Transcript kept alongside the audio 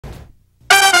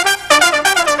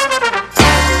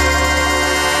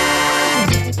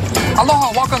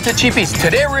welcome to Cheap Eats.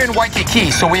 Today we're in Waikiki,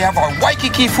 so we have our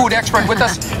Waikiki food expert with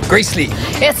us, Grace Lee.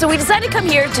 Yeah, so we decided to come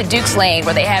here to Duke's Lane,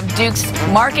 where they have Duke's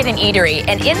Market and Eatery,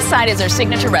 and inside is their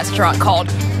signature restaurant called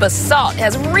BASALT. It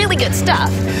has really good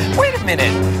stuff. Wait a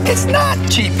minute, it's not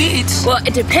Cheap Eats. Well,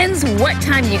 it depends what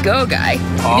time you go, Guy.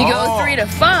 If you go 3 to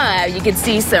 5, you can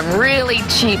see some really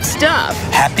cheap stuff.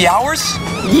 Happy hours?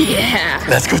 Yeah.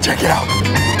 Let's go check it out.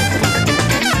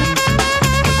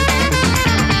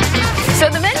 So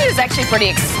the menu is actually pretty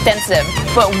extensive,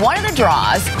 but one of the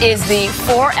draws is the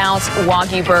 4-ounce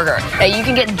Wagyu burger. Now you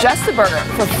can get just the burger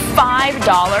for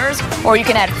 $5, or you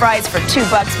can add fries for $2.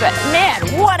 But man,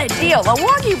 what a deal! A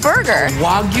Wagyu burger.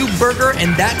 Wagyu burger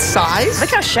in that size?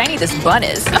 Look how shiny this bun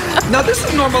is. Now this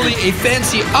is normally a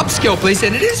fancy upscale place,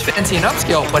 and it is fancy and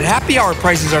upscale, but happy hour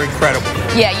prices are incredible.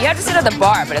 Yeah, you have to sit at the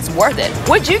bar, but it's worth it.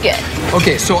 What'd you get?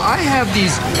 Okay, so I have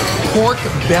these pork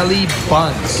belly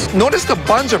buns. Notice the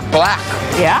buns are black.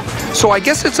 Yeah? So I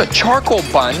guess it's a charcoal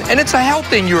bun, and it's a health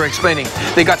thing you were explaining.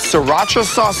 They got sriracha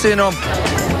sauce in them.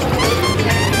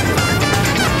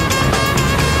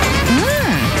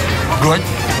 Good?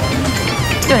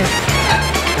 Good.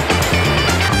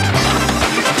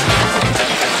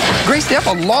 Grace, they have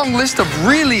a long list of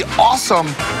really awesome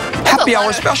happy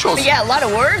hour specials. Yeah, a lot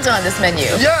of words on this menu.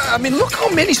 Yeah, I mean, look how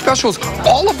many specials.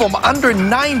 All of them under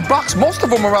 $9. Most of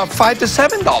them around $5 to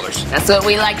 $7. That's what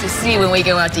we like to see when we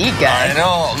go out to eat, guys. I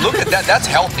know. Look at that. That's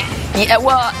healthy. Yeah,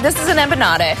 well, this is an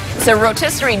empanada. It's a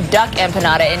rotisserie duck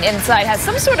empanada, and inside has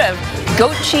some sort of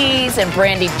goat cheese and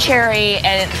brandied cherry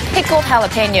and pickled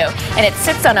jalapeno, and it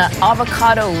sits on an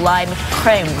avocado lime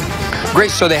creme.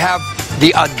 Grace, so they have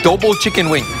the adobo chicken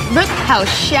wing. Look how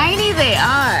shiny they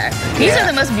are. These are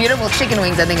the most beautiful chicken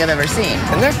wings I think I've ever seen.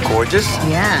 And they're gorgeous.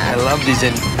 Yeah. I love these.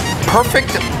 And perfect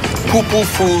poo-poo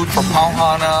food for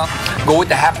Pauhana. Go with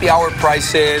the happy hour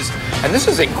prices. And this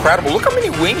is incredible. Look how many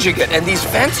wings you get. And these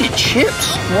fancy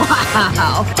chips.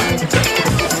 Wow.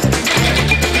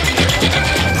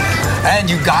 And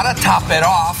you gotta top it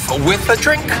off with a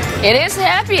drink. It is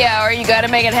happy hour. You gotta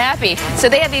make it happy. So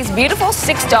they have these beautiful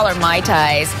 $6 Mai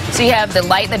Tais. So you have the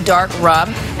light and the dark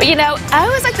rum. But you know, I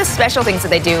always like the special things that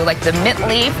they do, like the mint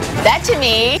leaf. That to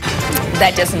me,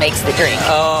 that just makes the drink.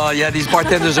 Oh, yeah, these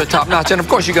bartenders are top notch. And of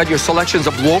course, you got your selections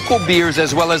of local beers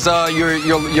as well as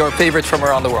your favorites from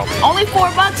around the world. Only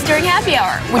 $4 during happy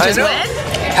hour, which is when?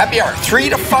 Happy hour, 3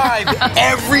 to 5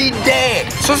 every day.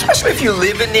 So especially if you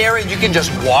live in there and you can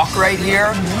just walk right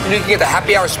here, you can get the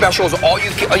happy hour specials, all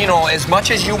you know, as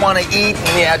much as you want to eat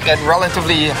at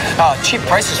relatively cheap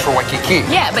prices for Waikiki.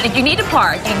 Yeah, but if you need to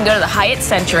park, you can go to the Hyatt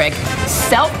Centric,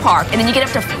 self-park, and then you get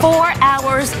up to 4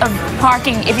 hours of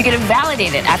parking if you get it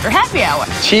validated after happy hour.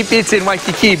 Cheap Eats in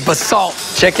Waikiki,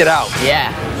 BASALT. Check it out.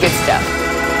 Yeah, good stuff.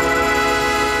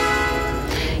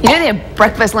 You know they have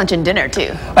breakfast, lunch, and dinner,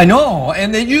 too. I know,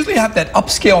 and they usually have that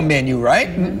upscale menu, right?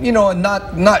 You know,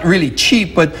 not really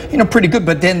cheap, but, you know, pretty good.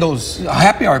 But then those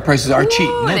happy hour prices are cheap.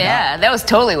 No yeah, that was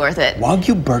totally worth it.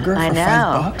 Wagyu burger for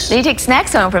 $5? Then you take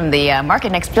snacks home from the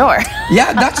market next door.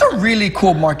 Yeah, that's a really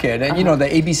cool market. And, you know, the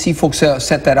ABC folks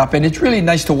set that up, and it's really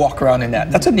nice to walk around in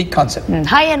that. That's a neat concept.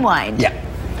 High-end wine. Yeah.